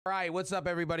All right, what's up,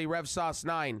 everybody?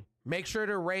 RevSauce9. Make sure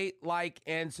to rate, like,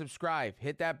 and subscribe.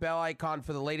 Hit that bell icon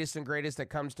for the latest and greatest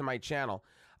that comes to my channel.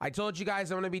 I told you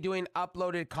guys I'm going to be doing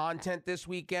uploaded content this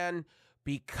weekend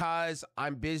because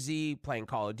I'm busy playing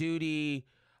Call of Duty.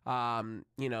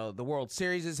 The World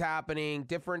Series is happening.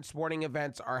 Different sporting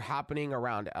events are happening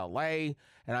around LA,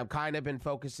 and I've kind of been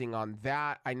focusing on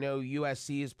that. I know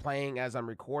USC is playing as I'm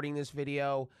recording this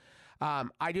video.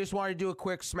 I just want to do a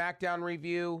quick SmackDown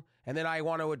review, and then I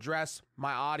want to address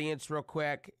my audience real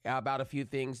quick about a few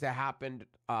things that happened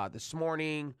this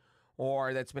morning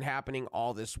or that's been happening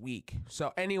all this week.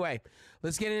 So anyway,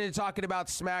 let's get into talking about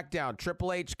SmackDown.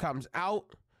 Triple H comes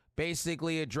out,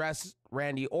 basically address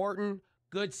Randy Orton.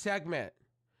 Good segment.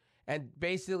 And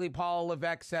basically Paul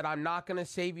Levesque said, I'm not going to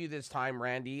save you this time,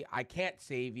 Randy. I can't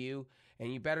save you,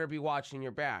 and you better be watching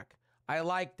your back. I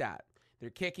like that.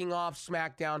 They're kicking off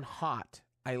SmackDown hot.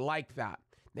 I like that.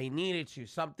 They needed to.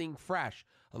 Something fresh.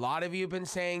 A lot of you have been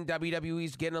saying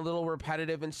WWE's getting a little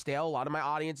repetitive and stale. A lot of my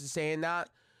audience is saying that.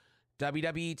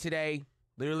 WWE today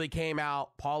literally came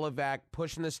out, Paul Levesque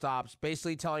pushing the stops,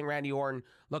 basically telling Randy Orton,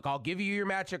 look, I'll give you your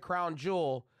match at Crown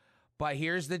Jewel, but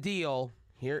here's the deal.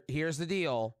 Here's the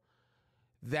deal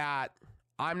that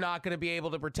I'm not going to be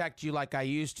able to protect you like I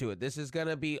used to. This is going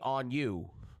to be on you.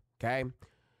 Okay?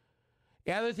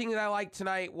 The other thing that I liked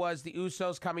tonight was the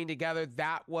Usos coming together.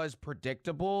 That was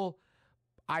predictable.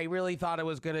 I really thought it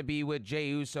was going to be with Jey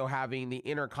Uso having the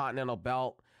Intercontinental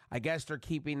belt. I guess they're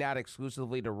keeping that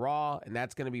exclusively to Raw, and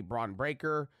that's going to be Braun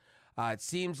Breaker. It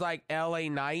seems like LA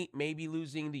Knight may be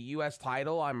losing the U.S.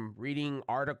 title. I'm reading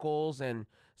articles and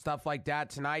stuff like that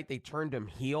tonight. They turned him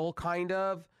heel, kind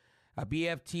of. A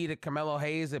BFT to Carmelo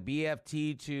Hayes, a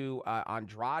BFT to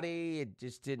Andrade. It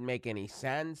just didn't make any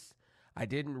sense. I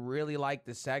didn't really like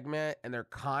the segment, and they're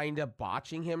kind of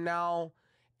botching him now.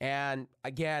 And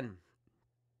again,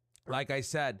 like I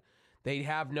said, they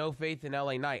have no faith in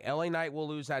LA Knight. LA Knight will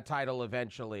lose that title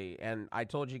eventually. And I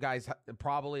told you guys,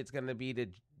 probably it's going to be to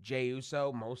Jey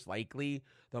Uso, most likely.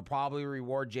 They'll probably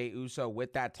reward Jey Uso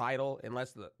with that title,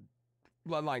 unless the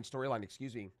Bloodline storyline,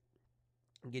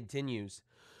 continues.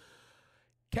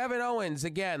 Kevin Owens,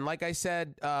 again, like I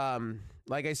said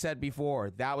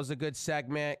before, that was a good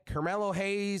segment. Carmelo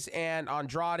Hayes and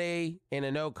Andrade in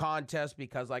a no contest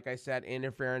because, like I said,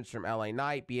 interference from LA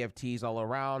Knight, BFTs all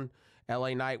around.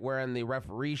 LA Knight wearing the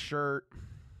referee shirt.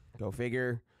 Go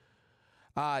figure.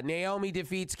 Naomi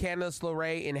defeats Candice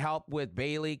LeRae in help with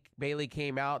Bayley. Bayley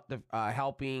came out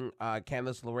helping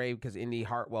Candice LeRae because Indy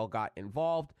Hartwell got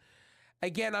involved.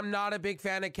 Again, I'm not a big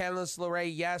fan of Candice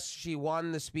LeRae. Yes, she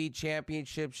won the Speed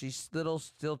Championship. She's still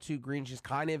too green. She's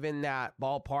kind of in that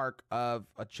ballpark of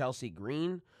a Chelsea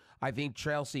Green. I think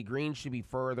Chelsea Green should be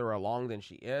further along than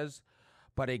she is.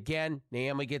 But again,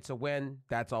 Naomi gets a win.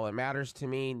 That's all that matters to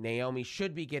me. Naomi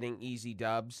should be getting easy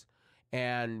dubs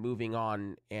and moving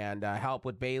on and help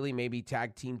with Bayley. Maybe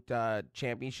tag team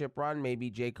championship run. Maybe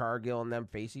Jay Cargill and them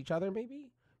face each other.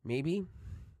 Maybe.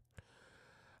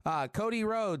 Cody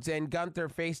Rhodes and Gunther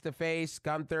face-to-face.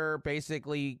 Gunther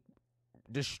basically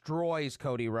destroys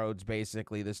Cody Rhodes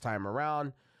basically this time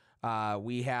around.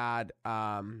 We had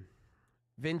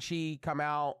Vinci come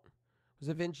out. Was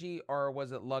it Vinci or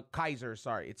was it Kaiser?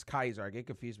 Sorry, it's Kaiser. I get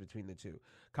confused between the two.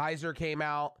 Kaiser came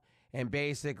out and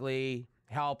basically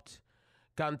helped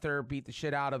Gunther beat the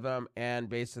shit out of him, and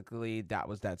basically that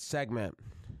was that segment.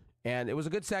 And it was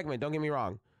a good segment, don't get me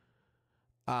wrong.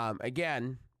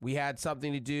 Again, we had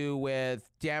something to do with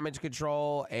Damage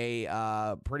Control,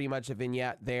 pretty much a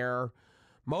vignette there.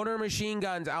 Motor Machine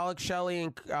Guns, Alex Shelley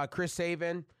and Chris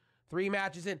Sabin, 3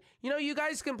 matches in. You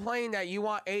guys complain that you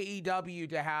want AEW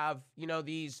to have,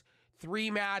 these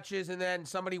 3 matches and then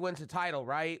somebody wins a title,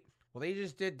 right? Well, they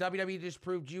just did. WWE just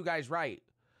proved you guys right.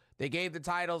 They gave the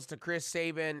titles to Chris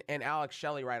Sabin and Alex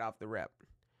Shelley right off the rip.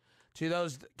 To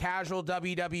those casual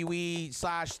WWE/AEW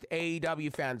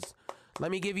fans, let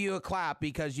me give you a clap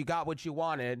because you got what you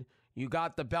wanted. You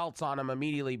got the belts on them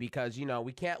immediately because,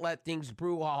 we can't let things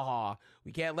brouhaha.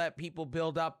 We can't let people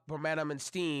build up momentum and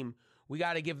steam. We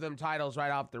got to give them titles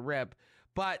right off the rip.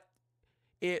 But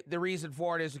the reason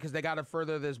for it is because they got to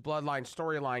further this bloodline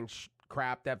storyline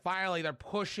crap that finally they're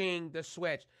pushing the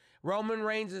switch. Roman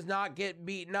Reigns is not getting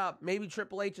beaten up. Maybe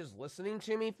Triple H is listening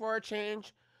to me for a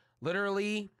change.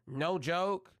 Literally, no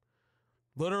joke.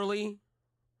 Literally.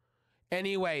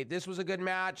 Anyway, this was a good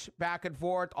match, back and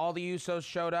forth. All the Usos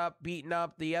showed up, beating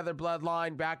up the other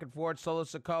bloodline, back and forth. Solo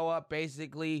Sikoa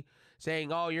basically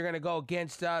saying, oh, you're going to go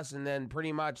against us, and then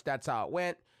pretty much that's how it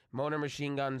went. Motor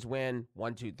Machine Guns win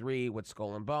 1, 2, 3 with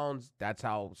Skull and Bones. That's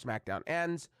how SmackDown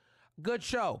ends. Good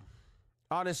show.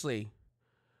 Honestly,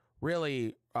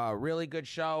 really, really good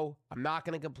show. I'm not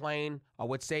going to complain. I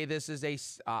would say this is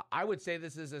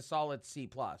a solid C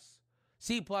plus.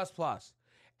 C plus plus.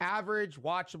 Average,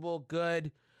 watchable,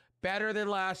 good, better than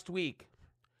last week.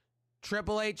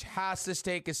 Triple H has to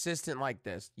stay consistent like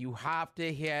this. You have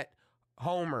to hit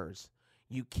homers.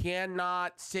 You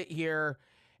cannot sit here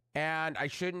and I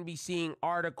shouldn't be seeing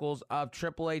articles of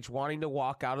Triple H wanting to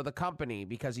walk out of the company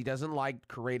because he doesn't like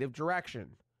creative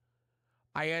direction.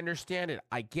 I understand it.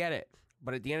 I get it.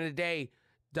 But at the end of the day,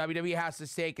 WWE has to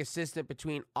stay consistent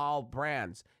between all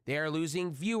brands. They are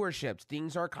losing viewerships.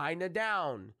 Things are kind of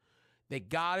down. They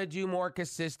got to do more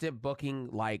consistent booking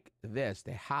like this.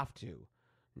 They have to.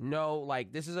 No,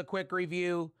 like, this is a quick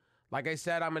review. Like I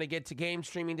said, I'm going to get to game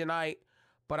streaming tonight.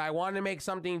 But I want to make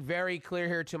something very clear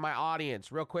here to my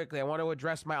audience. Real quickly, I want to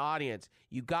address my audience.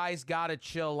 You guys got to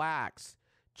chillax.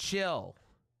 Chill.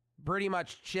 Pretty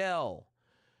much chill.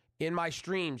 In my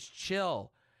streams,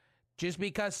 chill. Just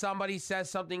because somebody says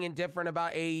something indifferent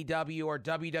about AEW or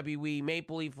WWE,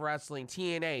 Maple Leaf Wrestling,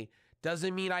 TNA,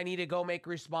 doesn't mean I need to go make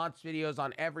response videos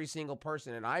on every single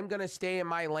person. And I'm going to stay in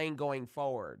my lane going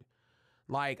forward.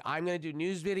 Like, I'm going to do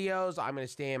news videos. I'm going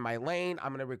to stay in my lane.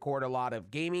 I'm going to record a lot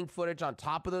of gaming footage on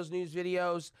top of those news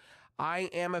videos. I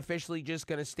am officially just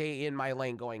going to stay in my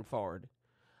lane going forward.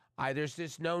 There's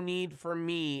just no need for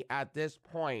me at this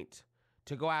point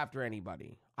to go after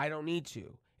anybody. I don't need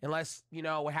to. Unless, you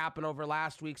know, what happened over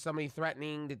last week, somebody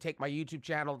threatening to take my YouTube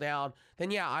channel down,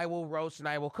 then yeah, I will roast and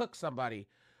I will cook somebody.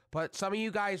 But some of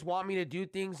you guys want me to do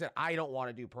things that I don't want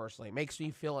to do personally. It makes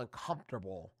me feel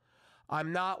uncomfortable.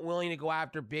 I'm not willing to go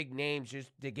after big names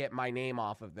just to get my name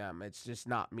off of them. It's just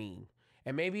not me.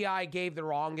 And maybe I gave the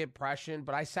wrong impression,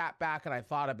 but I sat back and I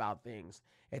thought about things.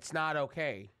 It's not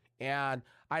okay. And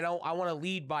I want to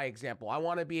lead by example. I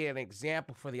want to be an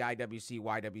example for the IWC,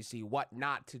 YWC, what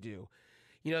not to do.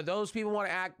 You know, those people want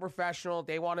to act professional.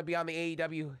 They want to be on the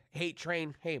AEW hate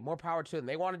train. Hey, more power to them.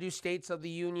 They want to do states of the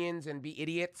unions and be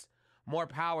idiots. More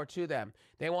power to them.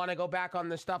 They want to go back on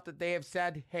the stuff that they have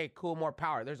said. Hey, cool, more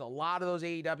power. There's a lot of those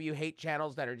AEW hate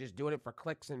channels that are just doing it for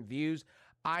clicks and views.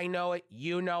 I know it.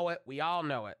 You know it. We all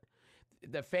know it.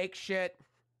 The fake shit,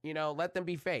 you know, let them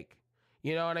be fake.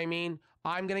 You know what I mean?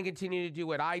 I'm going to continue to do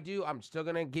what I do. I'm still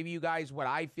going to give you guys what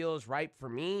I feel is right for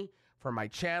me, for my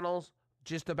channels,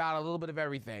 just about a little bit of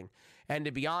everything. And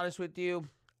to be honest with you,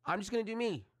 I'm just going to do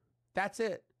me. That's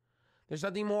it. There's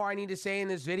nothing more I need to say in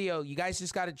this video. You guys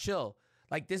just got to chill.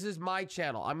 Like, this is my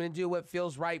channel. I'm going to do what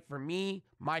feels right for me,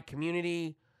 my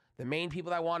community, the main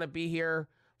people that want to be here,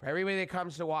 for everybody that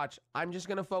comes to watch. I'm just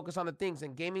going to focus on the things.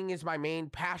 And gaming is my main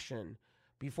passion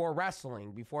before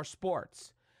wrestling, before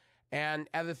sports. And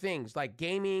other things like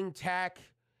gaming, tech,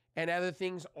 and other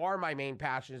things are my main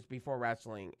passions before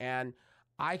wrestling. And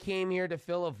I came here to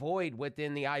fill a void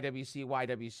within the IWC,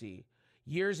 YWC.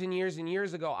 Years and years and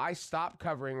years ago, I stopped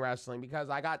covering wrestling because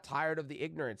I got tired of the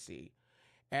ignorancy.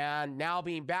 And now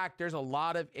being back, there's a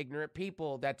lot of ignorant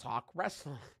people that talk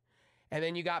wrestling. And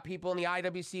then you got people in the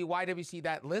IWC, YWC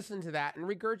that listen to that and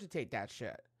regurgitate that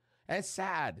shit. And it's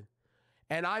sad.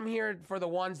 And I'm here for the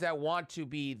ones that want to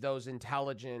be those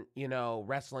intelligent, you know,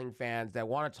 wrestling fans that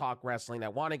want to talk wrestling,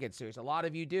 that want to get serious. A lot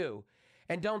of you do.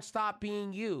 And don't stop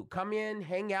being you. Come in,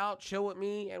 hang out, chill with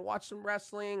me, and watch some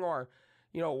wrestling, or,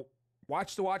 you know,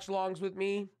 watch the watch-alongs with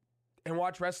me and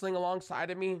watch wrestling alongside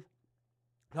of me.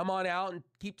 Come on out and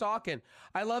keep talking.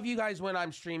 I love you guys when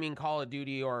I'm streaming Call of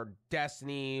Duty or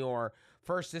Destiny or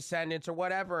First Descendants or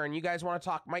whatever, and you guys want to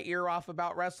talk my ear off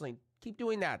about wrestling. Keep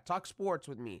doing that. Talk sports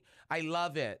with me. I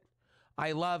love it.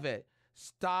 I love it.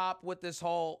 Stop with this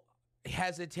whole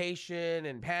hesitation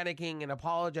and panicking and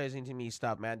apologizing to me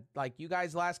stuff, man. Like, you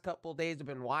guys last couple days have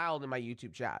been wild in my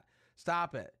YouTube chat.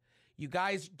 Stop it. You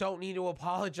guys don't need to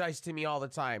apologize to me all the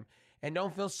time. And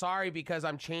don't feel sorry because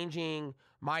I'm changing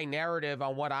my narrative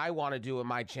on what I want to do in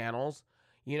my channels.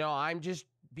 You know, I'm just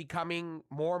becoming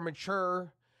more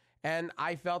mature, and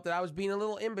I felt that I was being a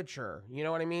little immature. You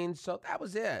know what I mean? So that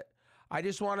was it. I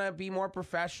just want to be more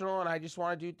professional, and I just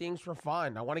want to do things for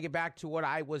fun. I want to get back to what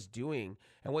I was doing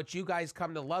and what you guys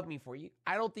come to love me for.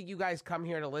 I don't think you guys come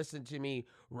here to listen to me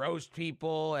roast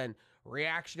people and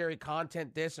reactionary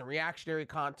content this and reactionary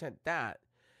content that.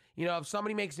 You know, if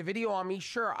somebody makes a video on me,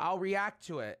 sure, I'll react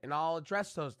to it and I'll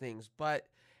address those things. But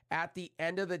at the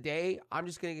end of the day, I'm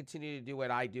just going to continue to do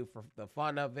what I do for the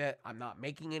fun of it. I'm not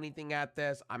making anything at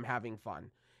this. I'm having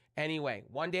fun. Anyway,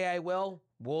 one day I will.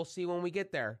 We'll see when we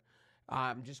get there.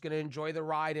 I'm just going to enjoy the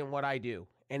ride and what I do.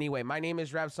 Anyway, my name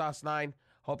is RevSauce9.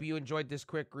 Hope you enjoyed this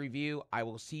quick review. I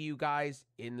will see you guys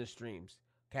in the streams.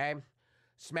 Okay?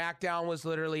 SmackDown was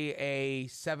literally a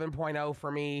 7.0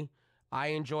 for me. I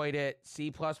enjoyed it.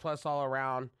 C++ all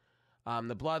around.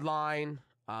 the Bloodline,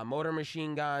 Motor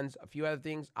Machine Guns, a few other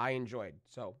things I enjoyed.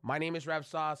 So my name is Rev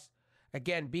Sauce.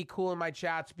 Again, be cool in my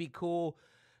chats. Be cool.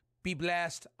 Be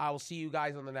blessed. I will see you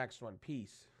guys on the next one.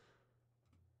 Peace.